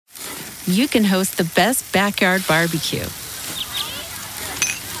you can host the best backyard barbecue.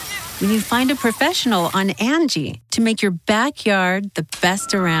 When you find a professional on Angie to make your backyard the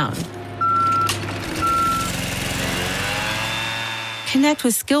best around. Connect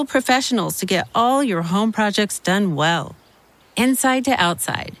with skilled professionals to get all your home projects done well. Inside to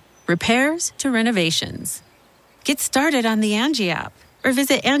outside, repairs to renovations. Get started on the Angie app or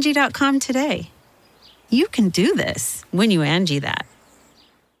visit Angie.com today. You can do this when you Angie that.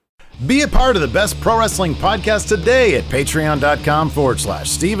 Be a part of the best pro wrestling podcast today at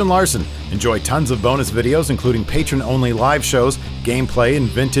patreon.com/Steven Larson. Enjoy tons of bonus videos, including patron-only live shows, gameplay, and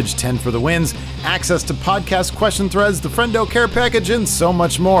vintage 10 for the wins, access to podcast question threads, the Friendo Care Package, and so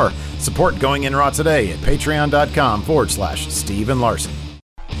much more. Support Going In Raw today at patreon.com/Steven Larson.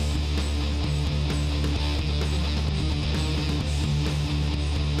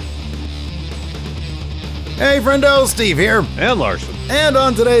 Hey friendo, Steve here. And Larson. And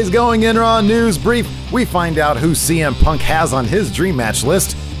on today's Going In Raw news brief, we find out who CM Punk has on his dream match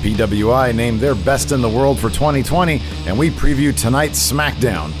list. PWI named their best in the world for 2020, and we preview tonight's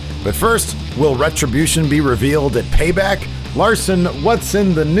SmackDown. But first, will Retribution be revealed at Payback? Larson, what's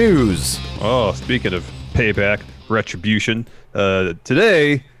in the news? Oh, speaking of Payback, Retribution,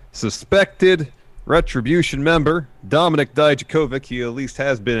 today, suspected Retribution member Dominic Dijakovic, he at least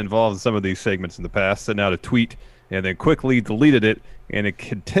has been involved in some of these segments in the past, sent out a tweet and then quickly deleted it, and it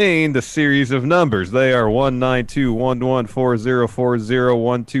contained a series of numbers. They are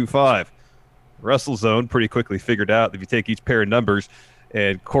 1921140400125. WrestleZone pretty quickly figured out if you take each pair of numbers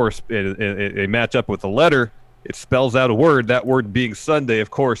and they match up with a letter, it spells out a word, that word being Sunday, of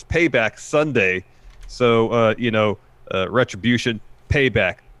course, Payback Sunday. So, Retribution,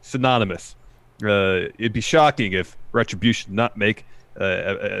 Payback, synonymous. It'd be shocking if Retribution not make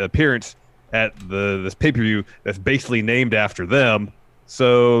an appearance at this pay-per-view that's basically named after them.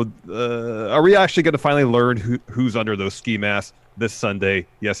 So are we actually going to finally learn who's under those ski masks this Sunday?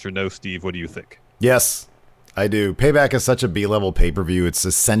 Yes or no, Steve? What do you think? Yes, I do. Payback is such a B-level pay-per-view. It's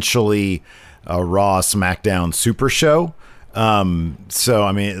essentially a Raw SmackDown Super Show. So,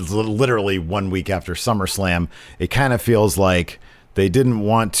 I mean, it's literally 1 week after SummerSlam. It kind of feels like they didn't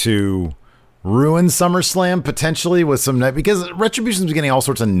want to ruin SummerSlam potentially with some because Retribution's getting all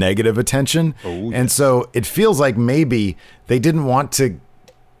sorts of negative attention. Oh, yes. And so it feels like maybe they didn't want to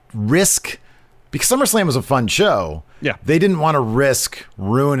risk, because SummerSlam was a fun show. Yeah. They didn't want to risk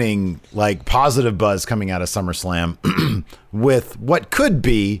ruining like positive buzz coming out of SummerSlam with what could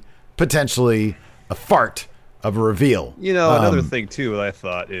be potentially a fart of a reveal. You know, another thing too that I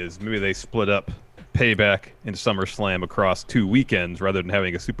thought is maybe they split up Payback and SummerSlam across 2 weekends rather than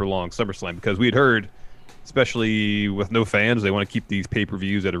having a super long SummerSlam, because we'd heard, especially with no fans, they want to keep these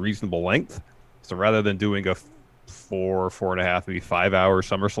pay-per-views at a reasonable length. So rather than doing a 4.5, maybe 5 hour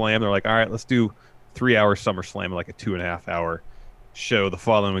SummerSlam, they're like, all right, let's do 3 hour SummerSlam, like a 2.5 hour show the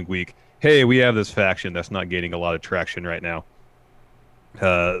following week. Hey, we have this faction that's not gaining a lot of traction right now.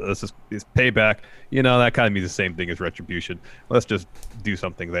 This is Payback. You know, that kind of means the same thing as Retribution. Let's just do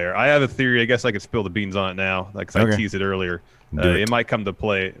something there. I have a theory. I guess I could spill the beans on it now, like I teased it earlier. It might come into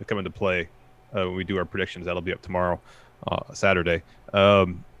play when we do our predictions. That'll be up tomorrow, Saturday.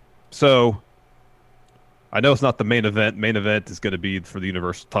 So I know it's not the main event. Main event is going to be for the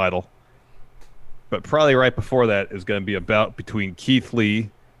Universal title, but probably right before that is going to be a bout between Keith Lee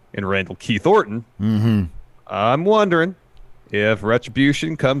and Randall Keith Orton. Mm-hmm. I'm wondering if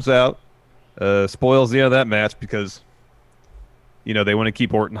Retribution comes out, spoils the end of that match because, you know, they want to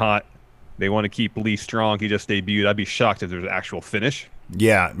keep Orton hot. They want to keep Lee strong. He just debuted. I'd be shocked if there's an actual finish.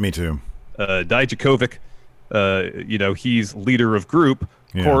 Yeah, me too. Dijakovic, you know, he's leader of group.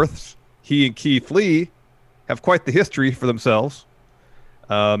 Of course, he and Keith Lee have quite the history for themselves.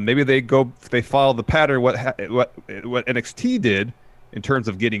 Maybe they follow the pattern what NXT did in terms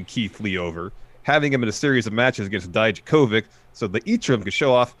of getting Keith Lee over, having him in a series of matches against Dijakovic, so that each of them can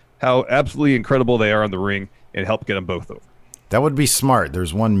show off how absolutely incredible they are in the ring and help get them both over. That would be smart.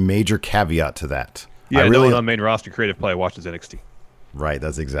 There's one major caveat to that. Yeah, no one on main roster creative probably watches NXT. Right,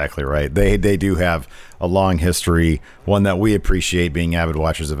 that's exactly right. They do have a long history, one that we appreciate being avid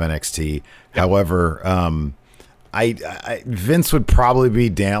watchers of NXT. Yep. However, Vince would probably be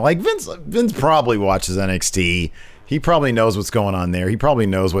down. Like Vince probably watches NXT. He probably knows what's going on there. He probably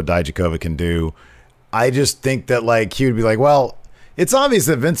knows what Dijakovic can do. I just think that like he would be like, well, it's obvious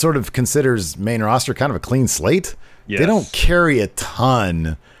that Vince sort of considers main roster kind of a clean slate. Yes. They don't carry a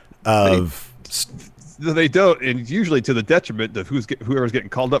ton of They don't, and usually to the detriment of whoever's getting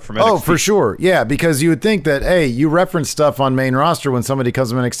called up from NXT. Oh, for sure. Yeah, because you would think that, hey, you reference stuff on main roster when somebody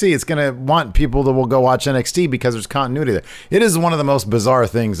comes from NXT, it's going to want people that will go watch NXT because there's continuity there. It is one of the most bizarre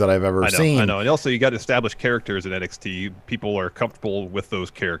things that I've ever seen. I know. And also, you got to establish characters in NXT. People are comfortable with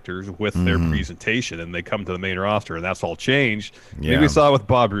those characters, with their presentation, and they come to the main roster, and that's all changed. Yeah. Maybe we saw it with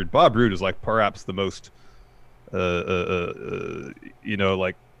Bob Roode. Bob Roode is like perhaps the most,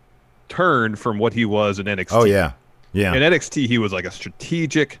 like turn from what he was in NXT. Oh, yeah. Yeah. In NXT, he was like a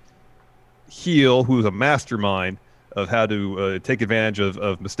strategic heel who was a mastermind of how to take advantage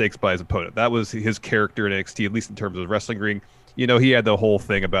of mistakes by his opponent. That was his character in NXT, at least in terms of wrestling ring. He had the whole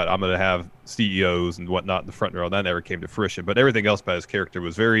thing about I'm going to have CEOs and whatnot in the front row. That never came to fruition. But everything else about his character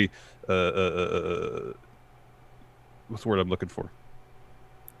was very, what's the word I'm looking for?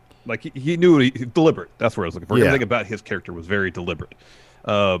 Like he knew deliberate. That's what I was looking for. Yeah. Everything about his character was very deliberate.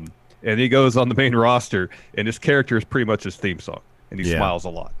 And he goes on the main roster, and his character is pretty much his theme song, and he smiles a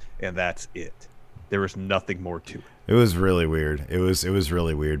lot, and that's it. There was nothing more to it. It was really weird. It was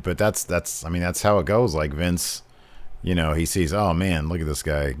really weird, but that's how it goes. Like Vince, he sees, oh man, look at this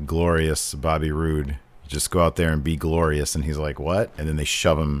guy, glorious Bobby Roode. Just go out there and be glorious, and he's like, what? And then they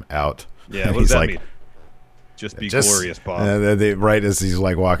shove him out. Yeah, what does that mean? Just be glorious, Bob. Right as he's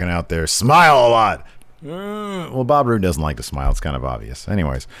like walking out there, smile a lot. Well, Bob Roode doesn't like to smile. It's kind of obvious.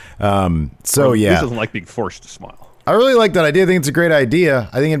 Anyways, he doesn't like being forced to smile. I really like that idea. I think it's a great idea.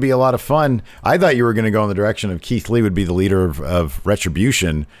 I think it'd be a lot of fun. I thought you were going to go in the direction of Keith Lee would be the leader of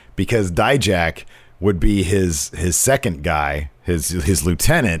Retribution because Dijak would be his second guy, his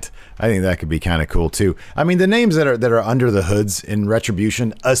lieutenant. I think that could be kind of cool too. I mean, the names that are under the hoods in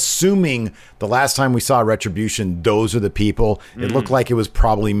Retribution, assuming the last time we saw Retribution, those are the people. It looked like it was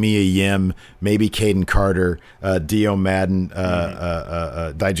probably Mia Yim, maybe Caden Carter, Dio Madden,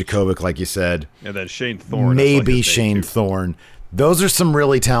 Dijakovic, like you said. And then Shane Thorne. Maybe Shane Thorne. Those are some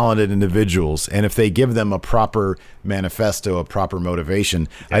really talented individuals, and if they give them a proper manifesto, a proper motivation,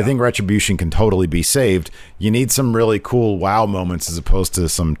 I think Retribution can totally be saved. You need some really cool wow moments as opposed to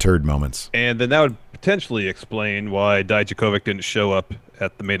some turd moments. And then that would potentially explain why Dijakovic didn't show up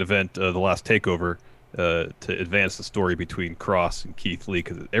at the main event of the last TakeOver to advance the story between Cross and Keith Lee,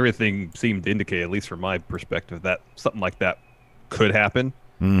 because everything seemed to indicate, at least from my perspective, that something like that could happen,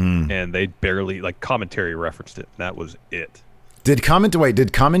 and they barely, commentary referenced it. That was it. Did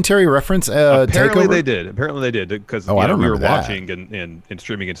commentary reference Apparently TakeOver? They did because I don't we were remember that. watching and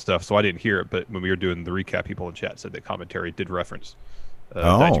streaming and stuff, so I didn't hear it. But when we were doing the recap, people in chat said that commentary did reference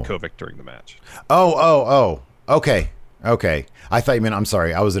Dijakovic during the match. Oh. Okay. I thought you meant. I'm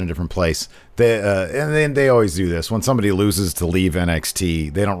sorry. I was in a different place. And then they always do this when somebody loses to leave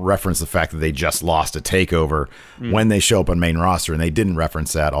NXT. They don't reference the fact that they just lost a TakeOver when they show up on main roster, and they didn't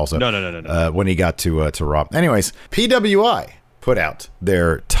reference that also. No. When he got to Raw. Anyways, PWI put out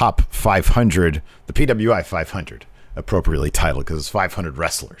their top 500, the PWI 500, appropriately titled because it's 500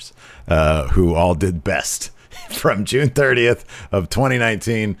 wrestlers who all did best from June 30th of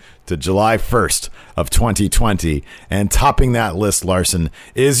 2019 to July 1st of 2020. And topping that list, Larson,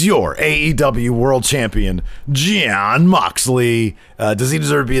 is your AEW World Champion, Jon Moxley. Does he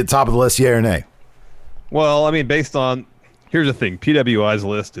deserve to be at the top of the list, yeah or nay? Well, I mean, here's the thing. PWI's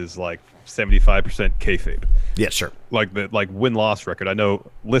list is like 75% kayfabe. Yeah, sure. Like win-loss record. I know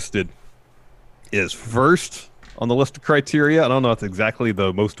listed is first on the list of criteria. I don't know if it's exactly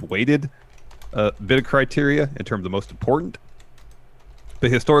the most weighted bit of criteria in terms of most important,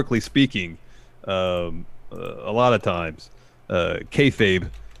 but historically speaking, a lot of times kayfabe,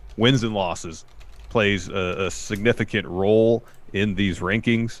 wins and losses, plays a significant role in these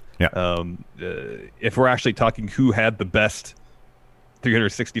rankings. Yeah. If we're actually talking who had the best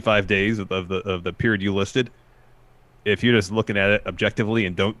 365 days of the period you listed, if you're just looking at it objectively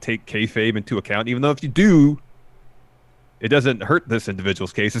and don't take kayfabe into account, even though if you do, it doesn't hurt this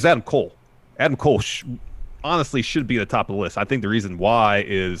individual's case, is Adam Cole. Adam Cole honestly should be at the top of the list. I think the reason why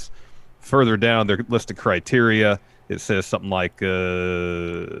is further down their list of criteria, it says something like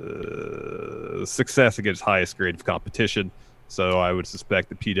success against highest grade of competition. So I would suspect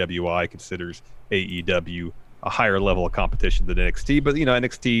the PWI considers AEW a higher level of competition than NXT. But,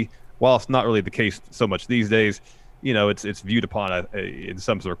 NXT, while it's not really the case so much these days, it's viewed upon in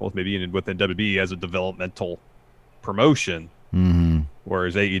some circles, maybe even within WWE, as a developmental promotion. Mm-hmm.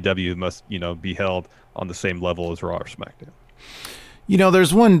 Whereas AEW must, be held on the same level as Raw or SmackDown.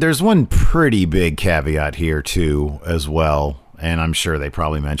 There's one pretty big caveat here too, as well, and I'm sure they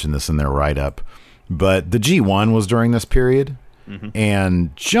probably mentioned this in their write-up. But the G1 was during this period,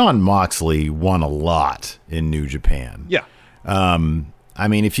 and Jon Moxley won a lot in New Japan. Yeah. I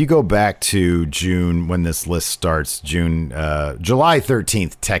mean, if you go back to June when this list starts, July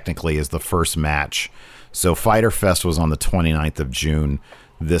 13th technically is the first match. So Fyter Fest was on the 29th of June.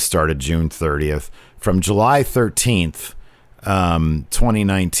 This started June 30th. From July 13th,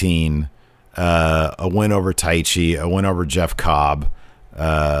 2019, a win over Taichi, a win over Jeff Cobb.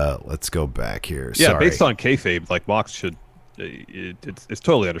 Let's go back here. Yeah, Sorry. based on kayfabe, like Mox should. It's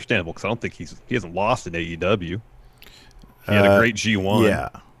totally understandable because I don't think he hasn't lost in AEW. He had a great G1. Yeah.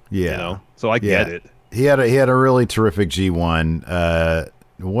 You know, so I get it. He had a really terrific G1.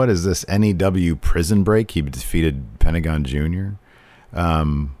 What is this? NEW Prison Break. He defeated Pentagon Jr.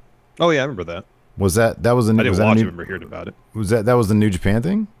 Oh yeah, I remember that. Was that was the? I didn't was watch that it. I remember hearing about it. Was that was the New Japan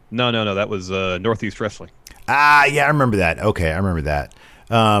thing? No, that was Northeast Wrestling. Ah, yeah, I remember that. Okay, I remember that.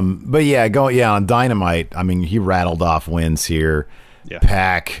 But yeah, on Dynamite. I mean, he rattled off wins here. Yeah.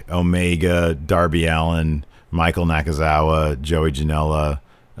 Pac, Omega, Darby Allin, Michael Nakazawa, Joey Janela,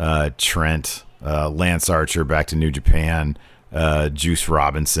 Trent, Lance Archer back to New Japan, Juice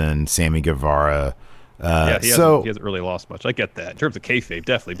Robinson, Sammy Guevara. He hasn't really lost much. I get that in terms of kayfabe,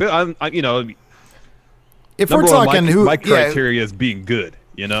 definitely. But if we're talking my criteria is being good.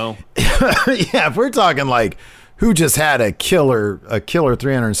 Yeah, if we're talking like who just had a killer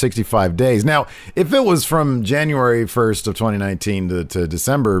 365 days. Now, if it was from January 1st of 2019 to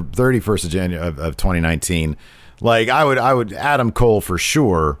December 31st of January of 2019, like I would Adam Cole for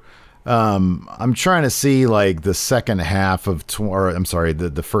sure. I'm trying to see like the second half of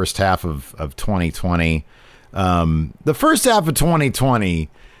the first half of 2020. The first half of 2020,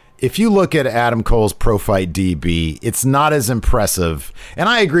 if you look at Adam Cole's Pro Fight DB, it's not as impressive. And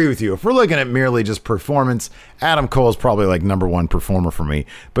I agree with you. If we're looking at merely just performance, Adam Cole is probably like number one performer for me.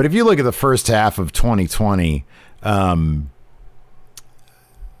 But if you look at the first half of 2020, I mean,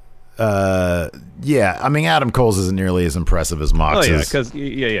 Adam Cole's isn't nearly as impressive as Mox's. Oh yeah, because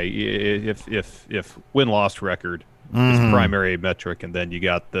if win-loss record is primary metric, and then you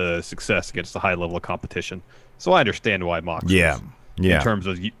got the success against the high level of competition. So I understand why Mox. Yeah. In terms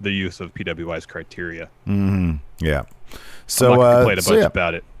of the use of PWI's criteria. Yeah. So I'm not gonna complain a bunch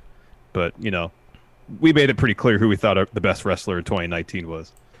about it, but we made it pretty clear who we thought the best wrestler in 2019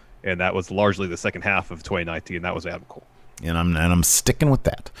 was, and that was largely the second half of 2019. That was Adam Cole. And I'm sticking with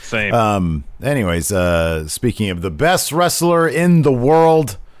that. Same. Anyways, speaking of the best wrestler in the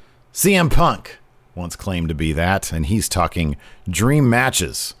world, CM Punk once claimed to be that, and he's talking dream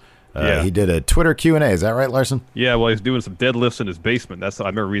matches. He did a Twitter Q&A. Is that right, Larson? Yeah, well, he's doing some deadlifts in his basement. I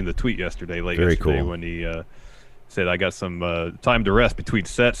remember reading the tweet yesterday, Very cool. when he said, I got some time to rest between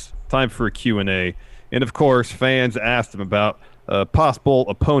sets, time for a Q&A. And, of course, fans asked him about possible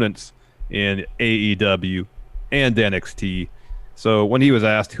opponents in AEW and NXT. So when he was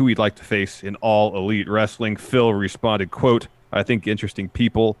asked who he'd like to face in All Elite Wrestling, Phil responded, quote, I think interesting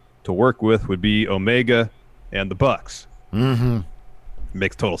people to work with would be Omega and the Bucks.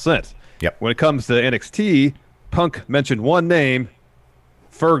 Makes total sense. Yep. When it comes to NXT, Punk mentioned one name,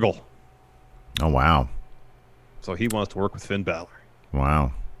 Fergal. Oh, wow. So he wants to work with Finn Balor.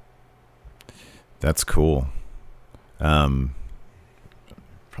 Wow. That's cool. Probably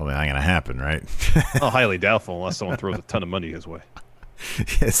not going to happen, right? Oh, highly doubtful unless someone throws a ton of money his way.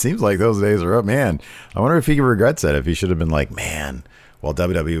 It seems like those days are up, man. I wonder if he regrets that, if he should have been like, man, while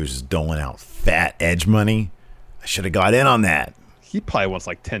WWE was just doling out fat Edge money, I should have got in on that. He probably wants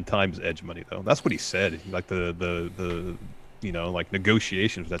like 10 times Edge money, though. That's what he said. Like the like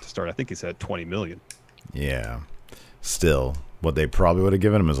negotiations that to start. I think he said 20 million. Yeah. Still, what they probably would have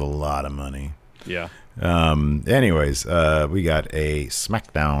given him is a lot of money. Yeah. Anyways, we got a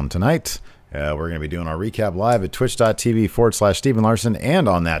SmackDown tonight. We're going to be doing our recap live at twitch.tv/Steven Larson and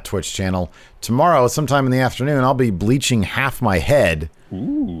on that Twitch channel. Tomorrow, sometime in the afternoon, I'll be bleaching half my head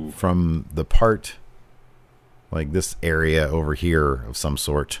from the part, like this area over here of some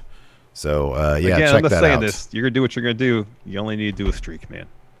sort. So, Again, check I'm just that saying out. this. You're going to do what you're going to do. You only need to do a streak, man.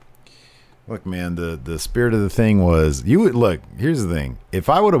 Look, man, the spirit of the thing was here's the thing. If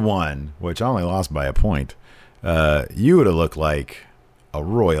I would have won, which I only lost by a point, you would have looked like a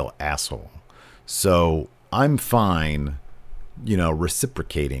royal asshole. So I'm fine,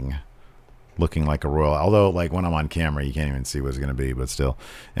 reciprocating looking like a royal. Although, like, when I'm on camera, you can't even see what it's going to be, but still.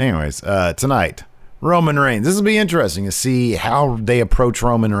 Anyways, tonight, Roman Reigns. This will be interesting to see how they approach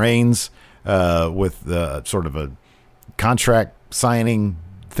Roman Reigns with sort of a contract signing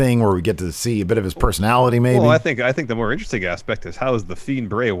thing where we get to see a bit of his personality, maybe. Well, I think the more interesting aspect is how is the Fiend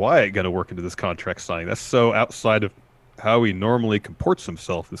Bray Wyatt going to work into this contract signing? That's so outside of how he normally comports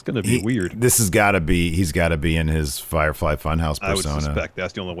himself. It's going to be weird. He's got to be in his Firefly Funhouse persona. I would suspect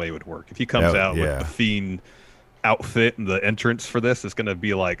that's the only way it would work. If he comes out with the Fiend outfit and the entrance for this is going to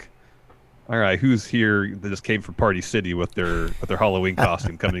be like, all right, who's here that just came from Party City with their Halloween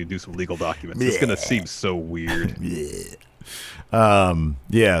costume coming to do some legal documents? It's going to seem so weird.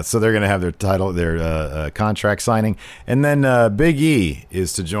 Yeah, so they're going to have their contract signing. And then Big E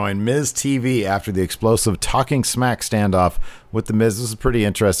is to join Miz TV after the explosive Talking Smack standoff with the Miz. This is pretty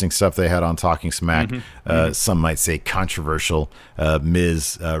interesting stuff they had on Talking Smack. Some might say controversial.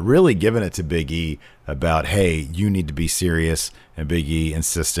 Miz really giving it to Big E about, hey, you need to be serious. And Big E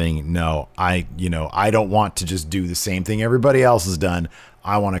insisting, no, I don't want to just do the same thing everybody else has done.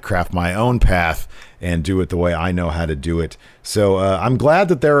 I want to craft my own path and do it the way I know how to do it. So I'm glad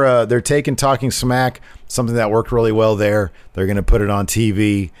that they're taking Talking Smack, something that worked really well there. They're going to put it on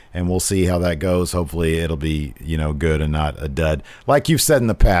TV, and we'll see how that goes. Hopefully it'll be good and not a dud. Like you've said in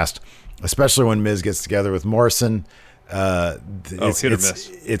the past, especially when Miz gets together with Morrison, it's hit or miss.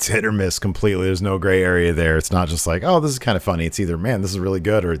 It's hit or miss completely. There's no gray area there. It's not just like, oh, this is kind of funny. It's either, man, this is really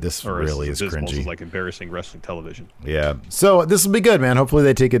good, or this really is cringy. It's like embarrassing wrestling television. Yeah. So this will be good, man. Hopefully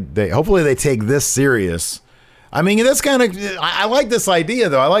they take it. Hopefully they take this serious. I mean, that's kind of. I like this idea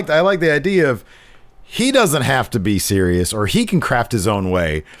though. I like the idea of he doesn't have to be serious, or he can craft his own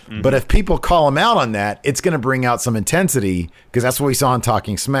way. But if people call him out on that, it's going to bring out some intensity, because that's what we saw in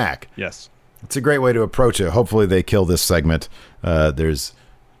Talking Smack. Yes. It's a great way to approach it. Hopefully they kill this segment. There's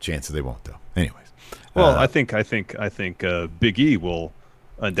chances they won't, though. Anyways. Well, I think Big E will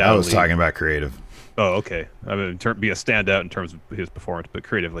undoubtedly. I was talking about creative. Oh, okay. I mean, be a standout in terms of his performance, but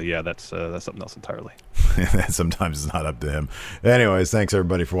creatively, yeah, that's something else entirely. Sometimes it's not up to him. Anyways, thanks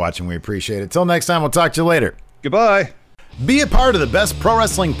everybody for watching. We appreciate it. Till next time, we'll talk to you later. Goodbye. Be a part of the best pro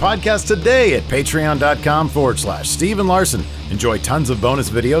wrestling podcast today at patreon.com/Steven Larson. Enjoy tons of bonus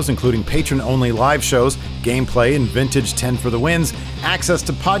videos, including patron-only live shows, gameplay, and vintage 10 for the wins, access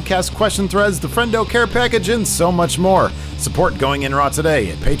to podcast question threads, the Friendo Care Package, and so much more. Support Going In Raw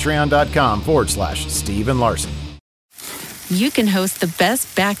today at patreon.com/Steven Larson. You can host the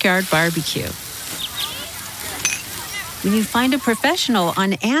best backyard barbecue when you find a professional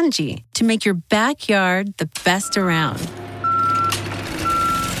on Angie to make your backyard the best around.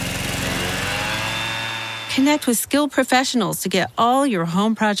 Connect with skilled professionals to get all your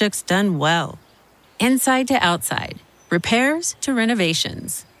home projects done well. Inside to outside, repairs to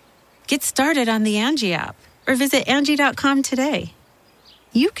renovations. Get started on the Angie app or visit Angie.com today.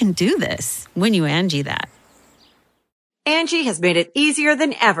 You can do this when you Angie that. Angie has made it easier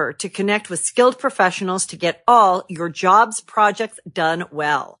than ever to connect with skilled professionals to get all your jobs projects done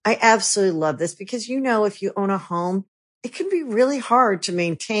well. I absolutely love this because, if you own a home, it can be really hard to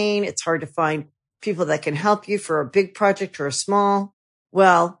maintain. It's hard to find people that can help you for a big project or a small.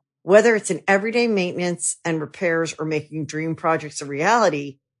 Well, whether it's in everyday maintenance and repairs or making dream projects a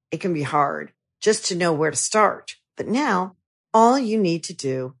reality, it can be hard just to know where to start. But now all you need to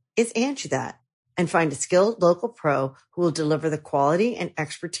do is Angie that and find a skilled local pro who will deliver the quality and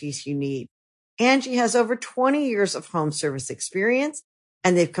expertise you need. Angie has over 20 years of home service experience,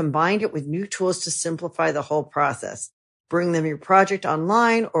 and they've combined it with new tools to simplify the whole process. Bring them your project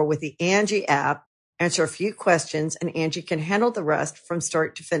online or with the Angie app, answer a few questions, and Angie can handle the rest from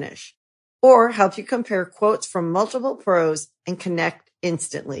start to finish. Or help you compare quotes from multiple pros and connect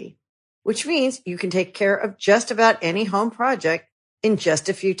instantly, which means you can take care of just about any home project in just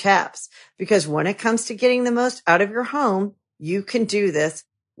a few taps. Because when it comes to getting the most out of your home, you can do this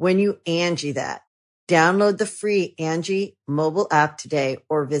when you Angie that. Download the free Angie mobile app today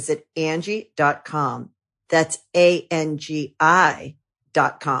or visit Angie.com. That's ANGI.com.